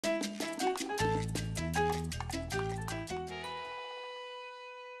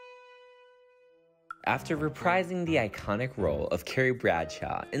After reprising the iconic role of Carrie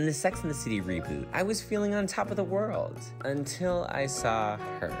Bradshaw in the Sex and the City reboot, I was feeling on top of the world until I saw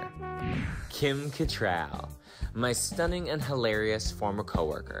her. Kim Cattrall, my stunning and hilarious former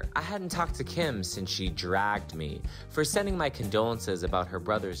coworker. I hadn't talked to Kim since she dragged me for sending my condolences about her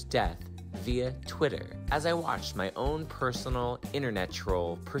brother's death via Twitter. As I watched my own personal internet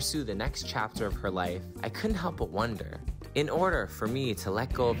troll pursue the next chapter of her life, I couldn't help but wonder, in order for me to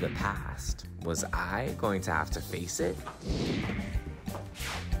let go of the past, was I going to have to face it?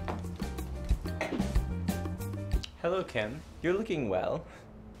 Hello, Kim. You're looking well.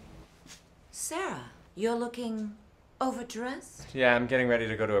 Sarah, you're looking overdressed? Yeah, I'm getting ready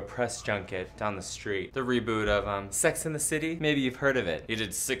to go to a press junket down the street. The reboot of Sex and the City. Maybe you've heard of it. You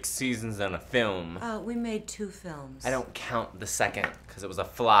did 6 seasons and a film. We made 2 films. I don't count the second, because it was a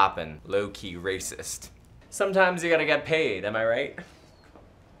flop and low-key racist. Sometimes you gotta get paid, am I right?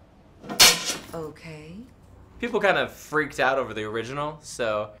 Okay. People kind of freaked out over the original,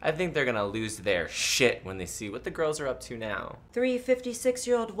 so I think they're gonna lose their shit when they see what the girls are up to now. 3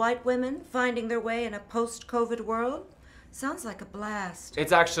 56-year-old white women finding their way in a post-COVID world? Sounds like a blast.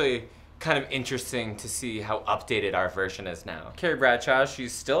 It's actually kind of interesting to see how updated our version is now. Carrie Bradshaw,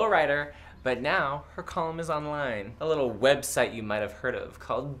 she's still a writer, but now her column is online. A little website you might have heard of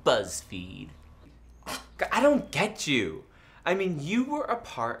called BuzzFeed. I don't get you. I mean, you were a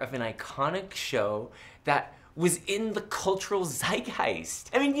part of an iconic show that was in the cultural zeitgeist.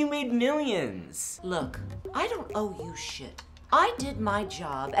 I mean, you made millions. Look, I don't owe you shit. I did my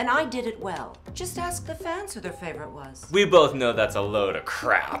job, and I did it well. Just ask the fans who their favorite was. We both know that's a load of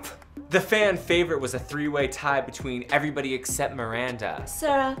crap. The fan favorite was a 3-way tie between everybody except Miranda.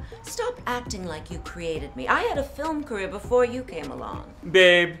 Sarah, stop acting like you created me. I had a film career before you came along.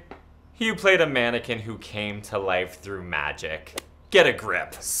 Babe, you played a mannequin who came to life through magic. Get a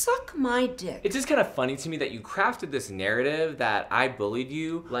grip. Suck my dick. It's just kind of funny to me that you crafted this narrative that I bullied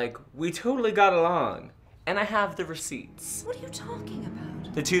you, like we totally got along. And I have the receipts. What are you talking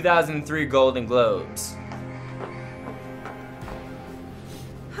about? The 2003 Golden Globes.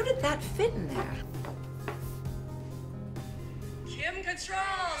 How did that fit in there? Kim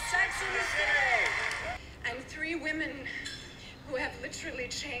Cattrall, Sex and the City. And 3 women who have literally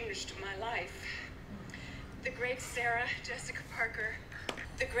changed my life. The great Sarah Jessica Parker.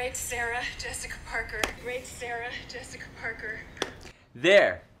 The great Sarah Jessica Parker. Great Sarah Jessica Parker.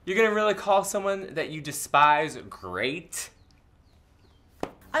 There. You're gonna really call someone that you despise great?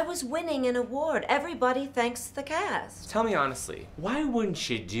 I was winning an award. Everybody thanks the cast. Tell me honestly, why wouldn't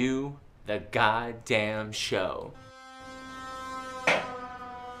you do the goddamn show?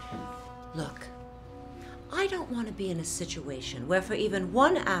 Look, I don't want to be in a situation where for even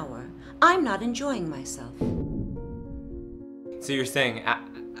 1 hour, I'm not enjoying myself. So you're saying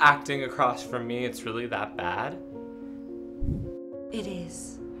acting across from me, it's really that bad? It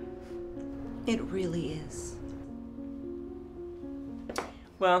is. It really is.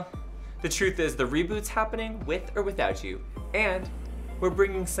 Well, the truth is the reboot's happening with or without you, and we're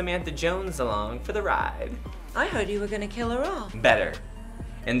bringing Samantha Jones along for the ride. I heard you were gonna kill her off. Better.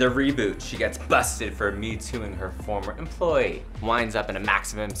 In the reboot, she gets busted for Me Tooing her former employee, winds up in a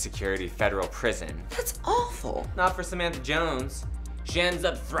maximum security federal prison. That's awful. Not for Samantha Jones. She ends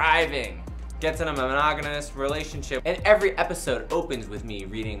up thriving, gets in a monogamous relationship, and every episode opens with me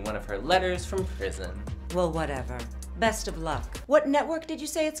reading one of her letters from prison. Well, whatever. Best of luck. What network did you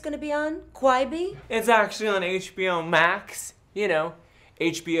say it's gonna be on? Quibi? It's actually on HBO Max. You know,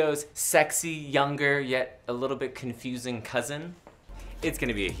 HBO's sexy, younger, yet a little bit confusing cousin. It's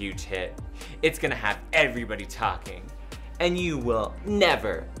gonna be a huge hit. It's gonna have everybody talking. And you will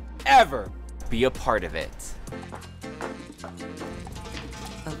never, ever be a part of it.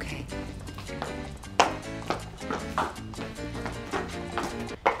 Okay.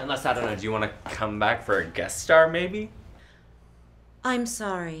 Unless, I don't know, do you want to come back for a guest star, maybe? I'm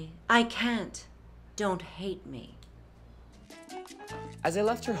sorry. I can't. Don't hate me. As I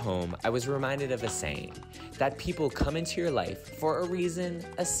left her home, I was reminded of a saying, that people come into your life for a reason,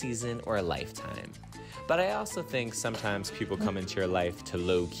 a season, or a lifetime. But I also think sometimes people come into your life to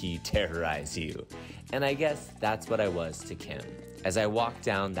low-key terrorize you. And I guess that's what I was to Kim. As I walked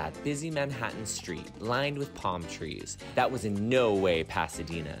down that busy Manhattan street lined with palm trees that was in no way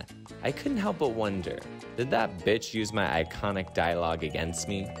Pasadena, I couldn't help but wonder, did that bitch use my iconic dialogue against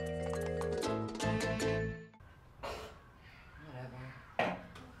me?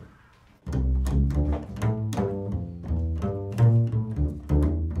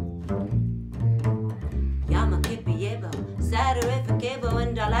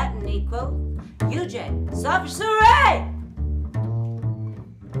 UJ, Sovereign.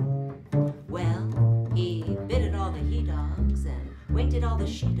 Well, winked at all the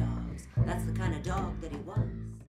she-dogs. That's the kind of dog that he was.